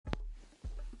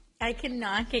I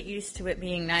cannot get used to it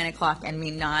being 9 o'clock and me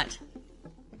not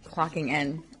clocking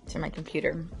in to my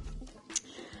computer.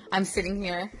 I'm sitting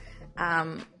here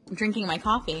drinking my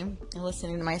coffee and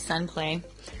listening to my son play,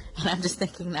 and I'm just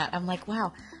thinking that. I'm like,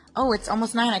 wow, oh, it's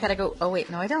almost 9. I gotta go. Oh, wait,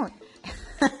 no, I don't.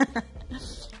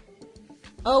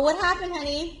 Oh, what happened,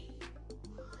 honey?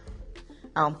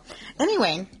 Oh,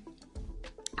 anyway,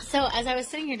 so as I was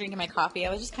sitting here drinking my coffee,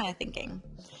 I was just kind of thinking.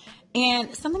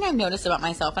 And something I've noticed about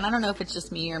myself, and I don't know if it's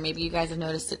just me or maybe you guys have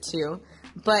noticed it too,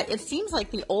 but it seems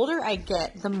like the older I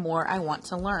get, the more I want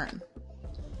to learn.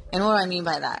 And what do I mean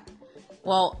by that?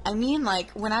 Well, I mean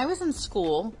like when I was in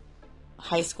school,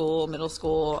 high school, middle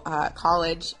school,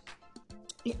 college,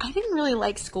 I didn't really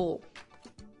like school.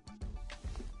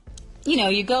 You know,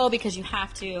 you go because you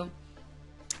have to,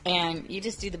 and you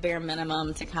just do the bare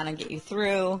minimum to kind of get you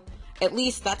through. At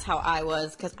least that's how I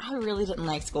was, because I really didn't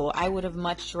like school. I would have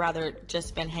much rather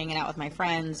just been hanging out with my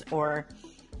friends or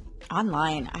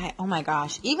online. Oh my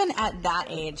gosh. Even at that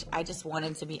age, I just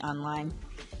wanted to be online.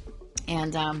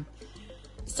 And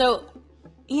so,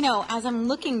 you know, as I'm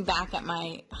looking back at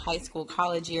my high school,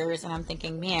 college years, and I'm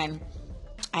thinking, man,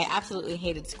 I absolutely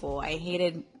hated school. I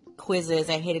hated quizzes.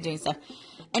 I hated doing stuff.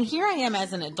 And here I am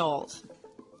as an adult.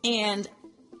 And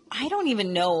I don't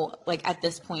even know, like, at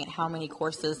this point, how many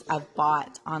courses I've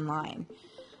bought online.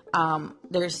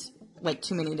 There's, like,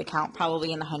 too many to count,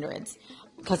 probably in the hundreds,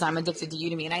 because I'm addicted to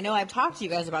Udemy. And I know I've talked to you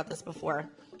guys about this before,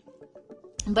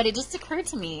 but it just occurred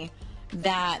to me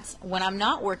that when I'm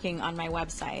not working on my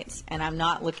website and I'm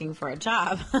not looking for a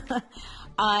job,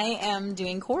 I am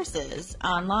doing courses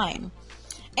online.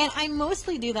 And I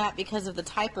mostly do that because of the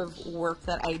type of work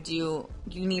that I do.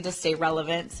 You need to stay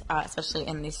relevant, especially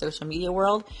in the social media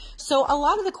world. So a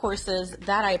lot of the courses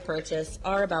that I purchase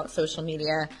are about social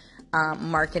media,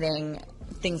 marketing,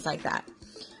 things like that.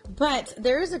 But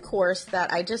there is a course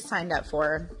that I just signed up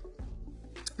for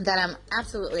that I'm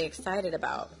absolutely excited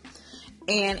about.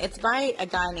 And it's by a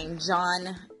guy named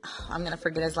John. I'm going to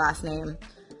forget his last name.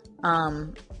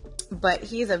 But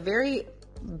he's a very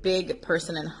big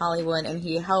person in Hollywood, and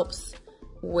he helps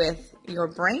with your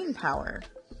brain power.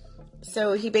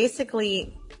 So he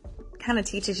basically kind of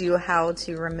teaches you how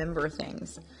to remember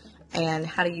things and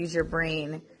how to use your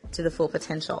brain to the full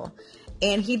potential.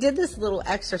 And he did this little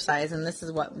exercise, and this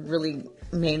is what really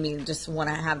made me just want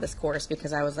to have this course,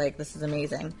 because I was like, this is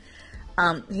amazing.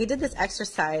 He did this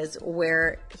exercise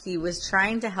where he was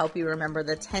trying to help you remember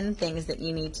the 10 things that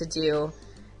you need to do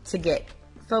to get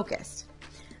focused.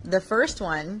 The first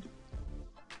one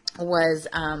was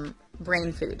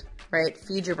brain food, right?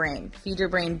 Feed your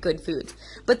brain good foods.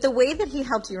 But the way that he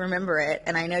helped you remember it,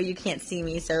 and I know you can't see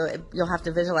me, so you'll have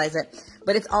to visualize it,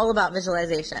 but it's all about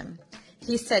visualization.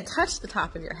 He said, touch the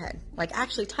top of your head, like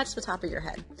actually touch the top of your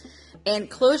head, and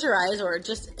close your eyes or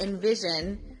just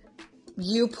envision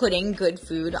you putting good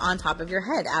food on top of your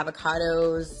head.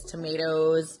 Avocados,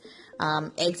 tomatoes,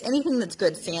 eggs, anything that's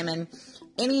good, salmon,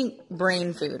 any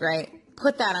brain food, right?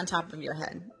 Put that on top of your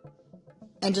head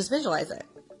and just visualize it.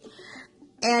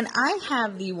 And I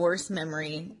have the worst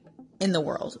memory in the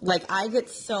world. Like, I get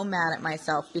so mad at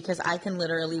myself because I can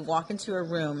literally walk into a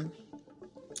room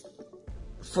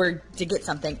to get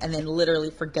something and then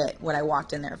literally forget what I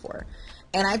walked in there for.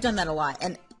 And I've done that a lot.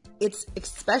 And it's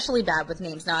especially bad with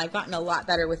names. Now, I've gotten a lot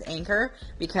better with Anchor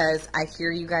because I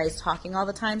hear you guys talking all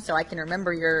the time, so I can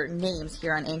remember your names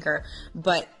here on Anchor.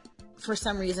 But for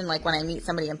some reason, like when I meet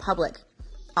somebody in public,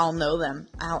 I'll know them.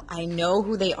 I know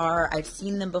who they are. I've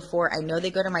seen them before. I know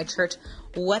they go to my church.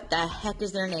 What the heck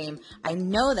is their name? I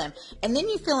know them. And then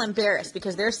you feel embarrassed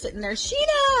because they're sitting there,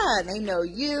 Sheena, and they know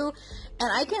you.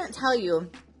 And I can tell you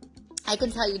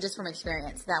just from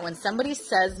experience that when somebody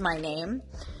says my name,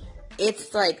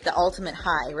 it's like the ultimate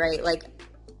high, right? Like,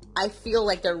 I feel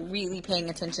like they're really paying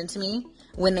attention to me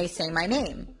when they say my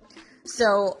name.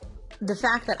 So the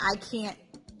fact that I can't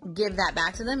give that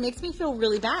back to them makes me feel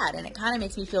really bad, and it kind of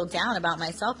makes me feel down about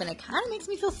myself, and it kind of makes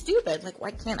me feel stupid. Like, why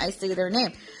can't I say their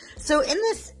name? So in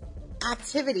this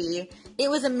activity, it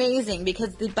was amazing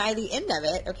because by the end of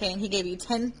it, okay, and he gave you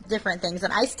 10 different things,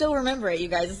 and I still remember it, you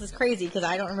guys. This is crazy because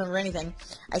I don't remember anything.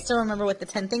 I still remember what the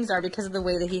 10 things are because of the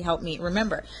way that he helped me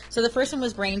remember. So the first one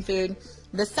was brain food.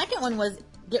 The second one was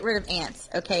get rid of ants,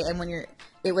 okay, and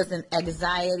it was an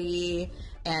anxiety.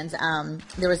 And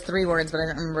there was 3 words, but I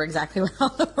don't remember exactly what all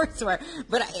the words were.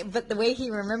 But the way he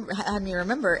had me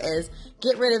remember is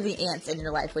get rid of the ants in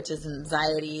your life, which is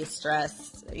anxiety,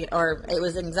 stress, or it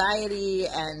was anxiety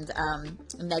and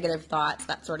negative thoughts,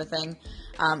 that sort of thing.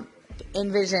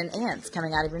 Envision ants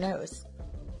coming out of your nose.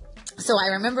 So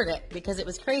I remembered it because it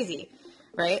was crazy,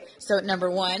 right? So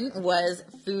number 1 was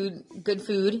food, good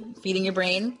food, feeding your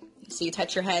brain. So you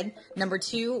touch your head. Number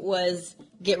 2 was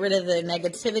get rid of the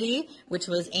negativity, which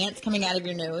was ants coming out of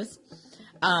your nose.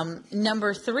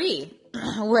 Number 3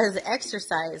 was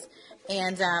exercise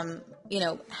and,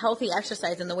 healthy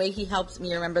exercise. And the way he helped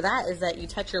me remember that is that you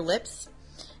touch your lips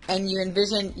and you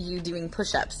envision you doing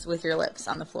push-ups with your lips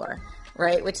on the floor,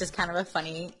 right? Which is kind of a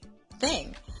funny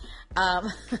thing.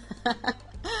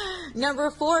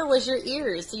 Number 4 was your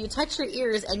ears. So you touch your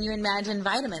ears and you imagine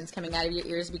vitamins coming out of your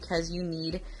ears because you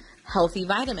need healthy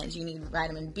vitamins. You need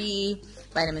vitamin B,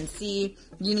 vitamin C.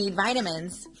 You need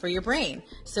vitamins for your brain.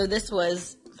 So this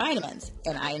was vitamins,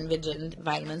 and I envisioned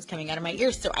vitamins coming out of my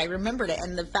ears, so I remembered it.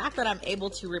 And the fact that I'm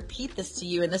able to repeat this to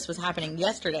you, and this was happening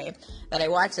yesterday that I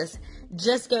watched this,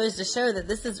 just goes to show that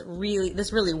this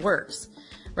really works,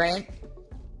 right?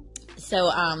 So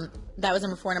that was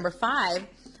number 4. Number 5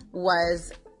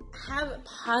 was have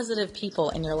positive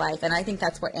people in your life, and I think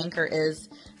that's what Anchor is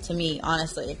to me,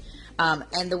 honestly.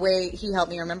 And the way he helped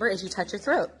me remember is you touch your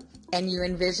throat, and you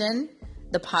envision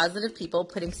the positive people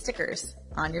putting stickers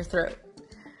on your throat.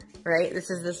 Right? This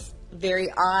is this very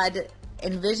odd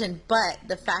envision, but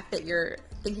the fact that you're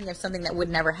thinking of something that would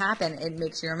never happen, it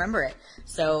makes you remember it.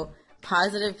 So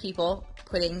positive people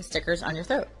putting stickers on your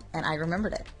throat, and I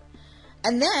remembered it.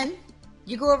 And then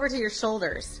you go over to your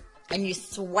shoulders and you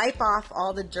swipe off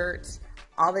all the dirt,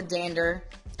 all the dander,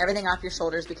 everything off your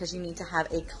shoulders because you need to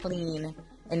have a clean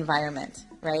environment,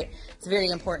 right? It's very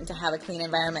important to have a clean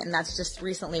environment, and that's just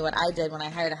recently what I did when I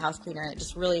hired a house cleaner, and it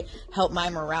just really helped my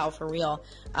morale for real.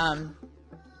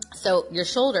 So your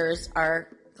shoulders are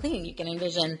clean. You can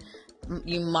envision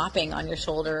you mopping on your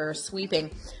shoulder or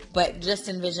sweeping, but just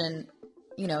envision,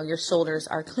 your shoulders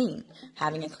are clean,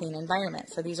 having a clean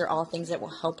environment. So these are all things that will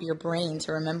help your brain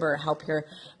to remember, help your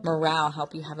morale,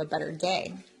 help you have a better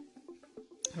day,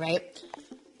 right?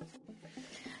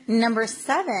 Number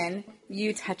 7,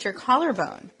 you touch your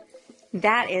collarbone.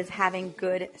 That is having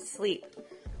good sleep.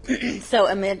 So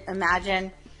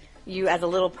imagine you as a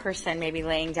little person maybe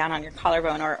laying down on your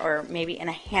collarbone or maybe in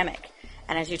a hammock.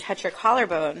 And as you touch your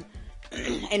collarbone,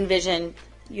 envision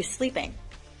you sleeping,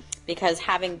 because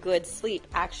having good sleep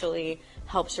actually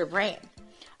helps your brain.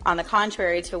 On the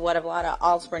contrary to what a lot of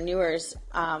entrepreneurs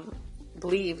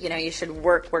believe, you should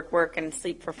work and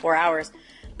sleep for 4 hours.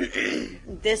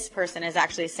 This person is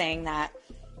actually saying that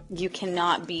you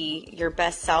cannot be your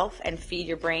best self and feed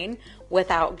your brain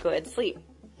without good sleep.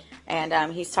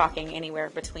 And he's talking anywhere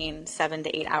between 7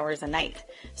 to 8 hours a night.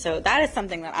 So that is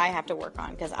something that I have to work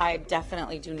on, because I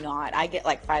definitely do not. I get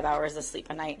like 5 hours of sleep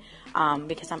a night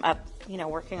because I'm up,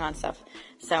 working on stuff.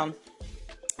 So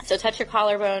touch your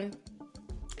collarbone.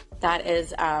 That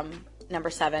is number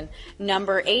 7.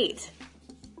 Number 8,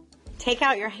 take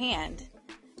out your hand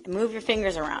and move your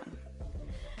fingers around.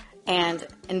 And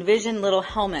envision little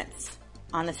helmets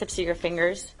on the tips of your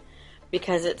fingers,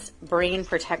 because it's brain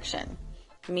protection.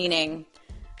 Meaning,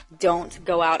 don't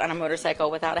go out on a motorcycle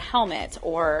without a helmet,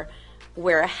 or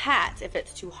wear a hat if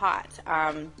it's too hot.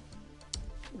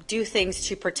 Do things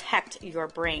to protect your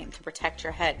brain, to protect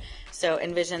your head. So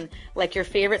envision like your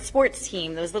favorite sports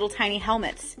team, those little tiny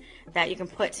helmets that you can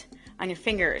put on your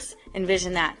fingers.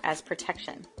 Envision that as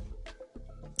protection.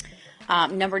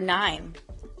 Number 9,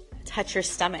 touch your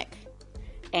stomach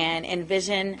and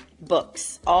envision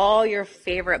books, all your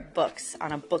favorite books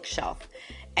on a bookshelf,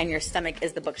 and your stomach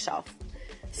is the bookshelf.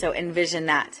 So envision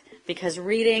that, because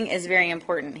reading is very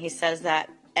important. He says that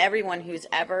everyone who's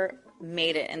ever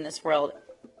made it in this world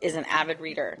is an avid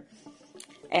reader.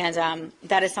 And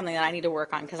that is something that I need to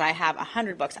work on, because I have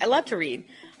 100 books. I love to read.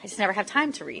 I just never have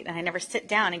time to read, and I never sit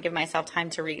down and give myself time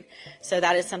to read. So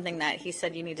that is something that he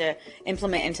said you need to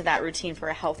implement into that routine for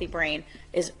a healthy brain,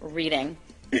 is reading.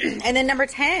 And then number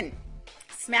 10,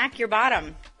 smack your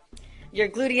bottom. Your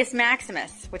gluteus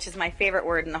maximus, which is my favorite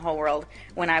word in the whole world.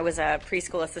 When I was a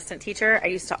preschool assistant teacher, I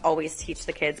used to always teach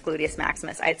the kids gluteus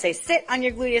maximus. I'd say, sit on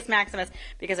your gluteus maximus,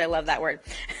 because I love that word,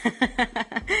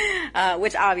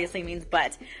 which obviously means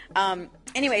butt.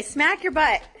 Anyway, smack your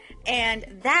butt, and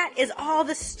that is all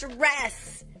the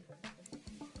stress.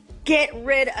 Get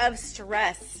rid of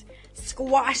stress.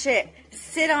 Squash it.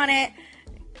 Sit on it.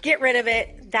 Get rid of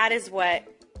it. That is what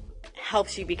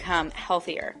helps you become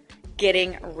healthier.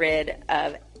 Getting rid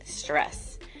of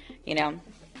stress,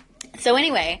 So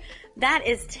anyway, that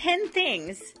is 10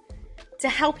 things to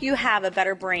help you have a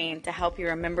better brain, to help you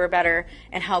remember better,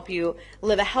 and help you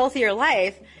live a healthier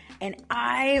life. And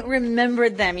I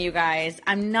remembered them, you guys.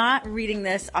 I'm not reading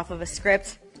this off of a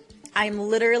script. I'm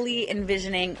literally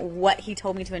envisioning what he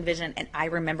told me to envision, and I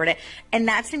remembered it. And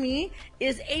that to me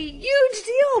is a huge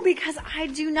deal, because I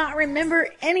do not remember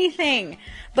anything.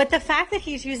 But the fact that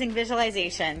he's using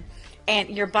visualization and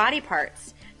your body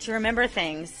parts to remember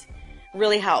things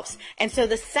really helps. And so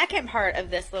the second part of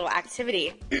this little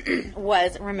activity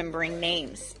was remembering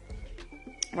names,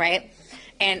 right?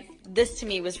 And this to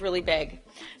me was really big.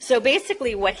 So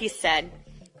basically what he said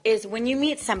is when you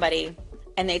meet somebody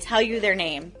and they tell you their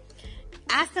name,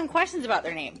 ask them questions about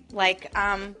their name. Like,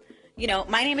 you know,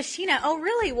 my name is Sheena. Oh,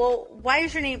 really? Well, why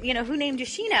is your name, you know, who named you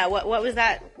Sheena? What was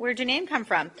that? Where'd your name come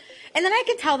from? And then I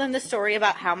could tell them the story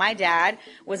about how my dad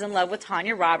was in love with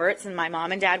Tanya Roberts and my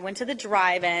mom and dad went to the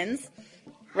drive-ins,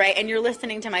 right? And you're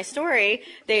listening to my story.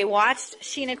 They watched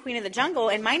Sheena, Queen of the Jungle,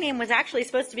 and my name was actually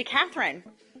supposed to be Catherine,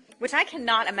 which I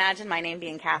cannot imagine my name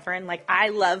being Catherine. Like, I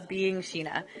love being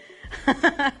Sheena.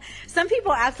 Some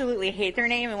people absolutely hate their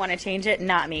name and want to change it.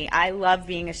 Not me. I love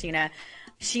being a Sheena.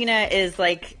 Sheena is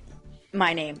like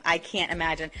my name. I can't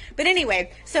imagine. But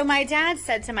anyway, so my dad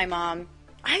said to my mom,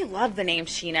 I love the name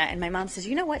Sheena. And my mom says,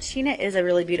 you know what? Sheena is a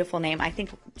really beautiful name. I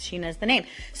think Sheena is the name.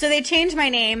 So they changed my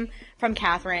name from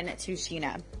Catherine to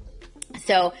Sheena.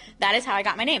 So that is how I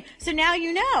got my name. So now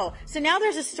you know. So now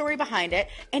there's a story behind it.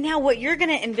 And now what you're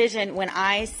going to envision when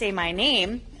I say my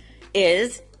name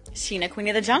is Sheena, Queen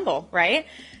of the Jungle, right?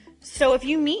 So if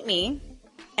you meet me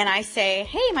and I say,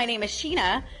 hey, my name is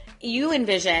Sheena, you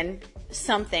envision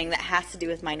something that has to do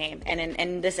with my name. And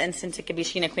in this instance, it could be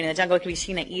Sheena, Queen of the Jungle. It could be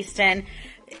Sheena Easton.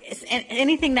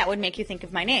 Anything that would make you think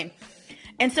of my name.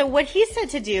 And so what he said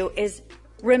to do is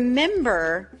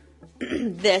remember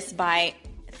this by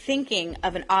thinking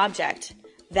of an object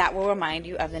that will remind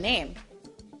you of the name.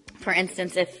 For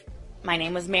instance, if my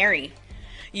name was Mary,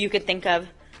 you could think of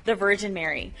the Virgin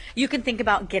Mary. You could think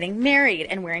about getting married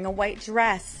and wearing a white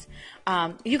dress.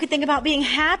 You could think about being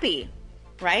happy,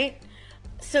 right?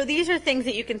 So these are things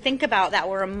that you can think about that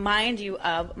will remind you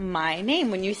of my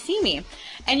name when you see me.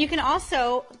 And you can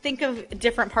also think of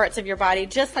different parts of your body,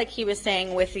 just like he was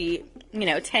saying with the,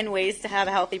 10 ways to have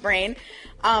a healthy brain.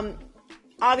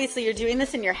 Obviously, you're doing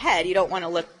this in your head. You don't want to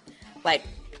look like,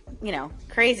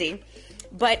 crazy.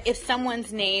 But if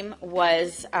someone's name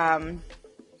was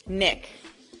Nick,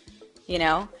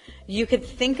 you could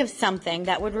think of something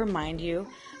that would remind you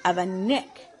of a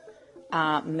Nick,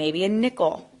 maybe a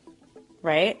nickel,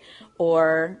 right?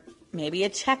 Or maybe a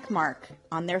check mark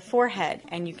on their forehead,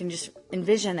 and you can just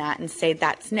envision that and say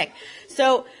that's Nick.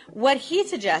 So what he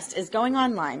suggests is going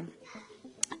online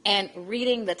and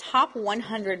reading the top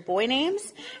 100 boy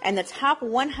names and the top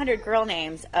 100 girl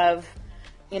names of,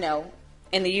 in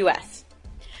the U.S.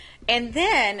 And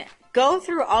then go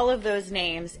through all of those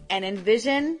names and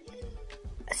envision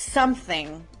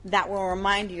something that will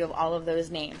remind you of all of those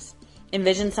names.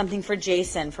 Envision something for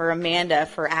Jason, for Amanda,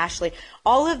 for Ashley,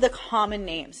 all of the common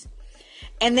names.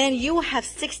 And then you will have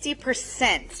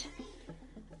 60%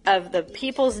 of the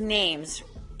people's names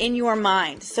in your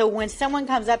mind. So when someone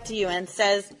comes up to you and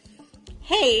says,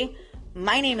 hey,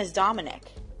 my name is Dominic,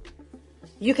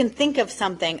 you can think of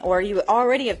something, or you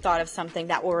already have thought of something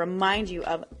that will remind you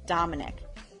of Dominic.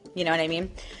 You know what I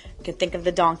mean? You can think of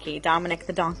the donkey, Dominic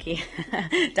the donkey.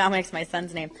 Dominic's my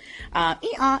son's name.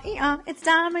 It's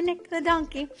Dominic the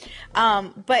donkey.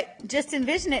 But just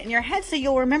envision it in your head so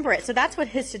you'll remember it. So that's what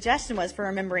his suggestion was for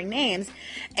remembering names.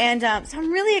 And so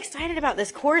I'm really excited about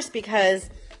this course because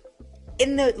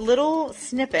in the little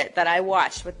snippet that I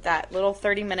watched with that little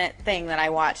 30-minute thing that I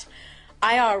watched,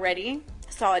 I already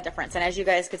saw a difference. And as you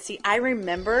guys could see, I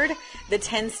remembered the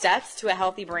 10 steps to a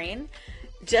healthy brain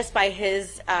just by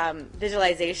his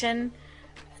visualization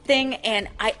thing, and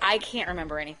I can't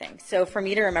remember anything. So for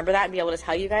me to remember that and be able to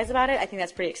tell you guys about it, I think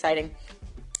that's pretty exciting.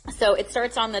 So it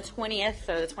starts on the 20th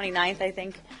or the 29th, I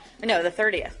think. No, the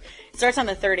 30th. It starts on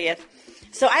the 30th.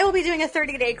 So I will be doing a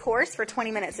 30-day course for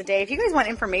 20 minutes a day. If you guys want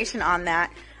information on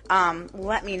that,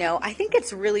 let me know. I think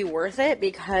it's really worth it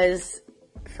because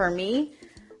for me,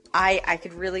 I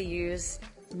could really use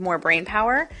more brain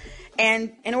power.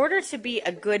 And in order to be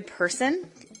a good person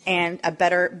and a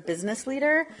better business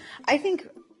leader, I think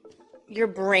your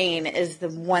brain is the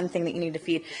one thing that you need to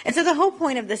feed. And so the whole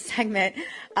point of this segment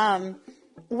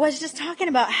was just talking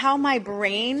about how my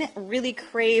brain really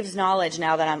craves knowledge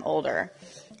now that I'm older.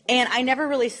 And I never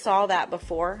really saw that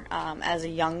before as a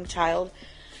young child.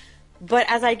 But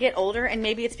as I get older, and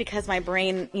maybe it's because my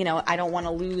brain, I don't want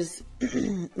to lose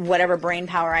whatever brain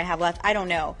power I have left. I don't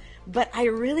know. But I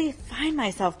really find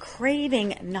myself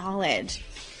craving knowledge.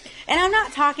 And I'm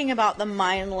not talking about the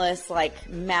mindless,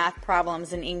 math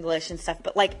problems in English and stuff,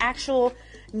 but actual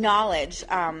knowledge.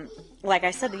 Like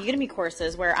I said, the Udemy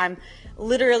courses where I'm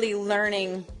literally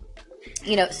learning,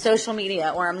 social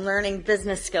media, or I'm learning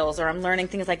business skills, or I'm learning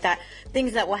things like that,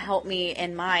 things that will help me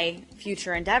in my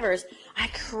future endeavors. I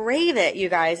crave it, you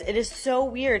guys. It is so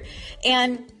weird.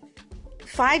 And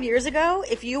 5 years ago,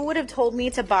 if you would have told me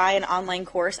to buy an online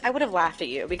course, I would have laughed at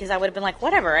you because I would have been like,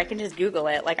 whatever, I can just Google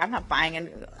it. Like, I'm not buying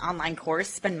an online course,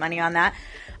 spend money on that.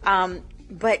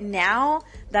 But now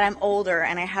that I'm older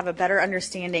and I have a better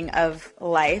understanding of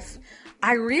life,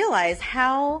 I realize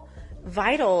how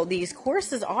vital these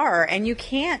courses are. And you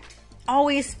can't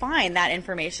always find that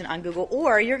information on Google,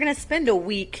 or you're going to spend a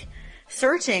week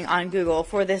searching on Google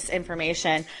for this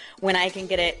information when I can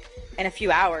get it in a few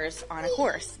hours on a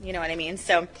course. You know what I mean?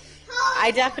 So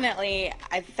I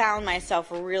found myself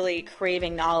really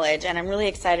craving knowledge, and I'm really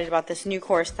excited about this new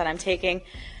course that I'm taking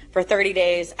for 30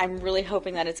 days. I'm really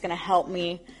hoping that it's going to help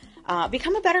me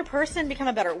become a better person, become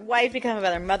a better wife, become a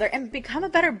better mother, and become a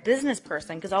better business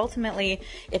person. Because ultimately,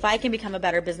 if I can become a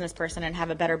better business person and have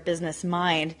a better business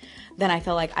mind, then I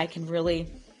feel like I can really,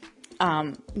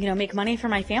 make money for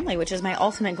my family, which is my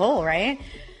ultimate goal, right?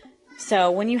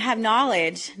 So when you have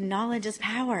knowledge is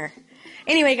power.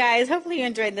 Anyway, guys, hopefully you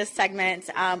enjoyed this segment.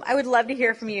 I would love to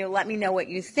hear from you. Let me know what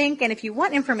you think. And if you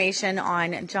want information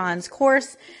on John's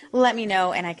course, let me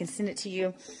know and I can send it to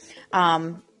you.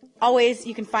 Always,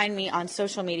 you can find me on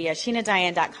social media,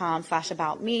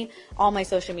 SheenaDiane.com/about me, all my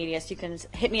social media. So you can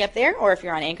hit me up there, or if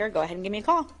you're on Anchor, go ahead and give me a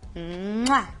call.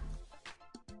 Mwah.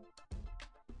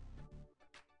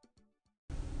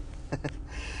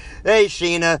 Hey,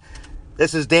 Sheena.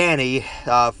 This is Danny,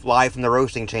 live from the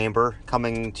Roasting Chamber,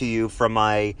 coming to you from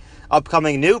my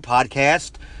upcoming new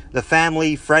podcast, the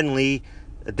family-friendly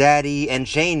Daddy and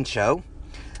Shane Show.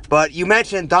 But you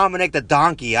mentioned Dominic the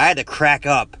Donkey. I had to crack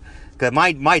up, because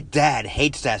my dad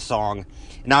hates that song,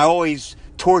 and I always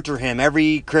torture him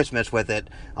every Christmas with it.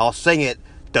 I'll sing it,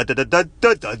 dun dun dun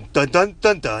dun dun dun dun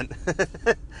dun dun.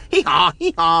 Hee-haw,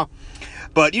 hee-haw.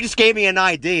 But you just gave me an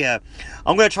idea.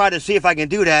 I'm going to try to see if I can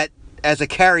do that as a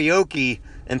karaoke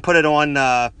and put it on,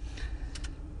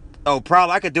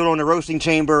 probably I could do it on the Roasting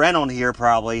Chamber and on here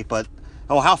probably, but,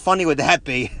 how funny would that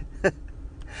be?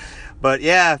 But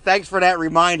yeah, thanks for that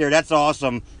reminder, that's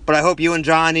awesome. But I hope you and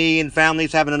Johnny and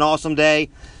family's having an awesome day,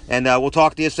 and we'll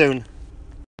talk to you soon.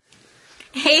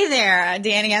 Hey there,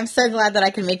 Danny. I'm so glad that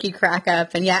I can make you crack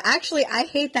up. And yeah, actually, I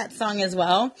hate that song as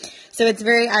well. So it's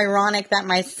very ironic that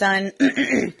my son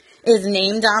is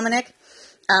named Dominic.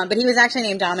 But he was actually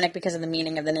named Dominic because of the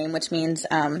meaning of the name, which means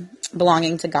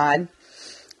belonging to God.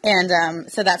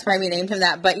 And so that's why we named him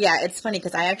that. But yeah, it's funny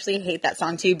because I actually hate that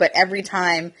song too. But every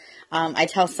time I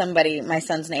tell somebody my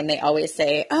son's name, they always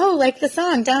say, oh, like the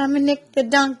song, Dominic the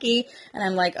Donkey. And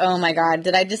I'm like, oh my God,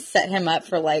 did I just set him up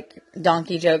for like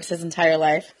donkey jokes his entire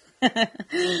life?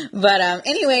 But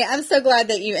anyway, I'm so glad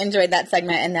that you enjoyed that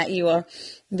segment and that you will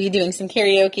be doing some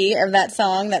karaoke of that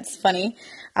song. That's funny.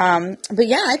 But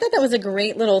yeah, I thought that was a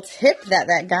great little tip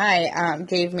that guy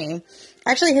gave me.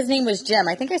 Actually, his name was Jim.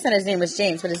 I think I said his name was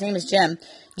James, but his name is Jim.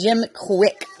 Jim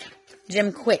Quick.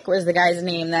 Jim Quick was the guy's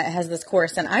name that has this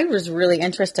course, and I was really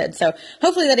interested. So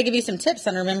hopefully that'll give you some tips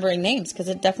on remembering names, because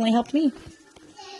it definitely helped me.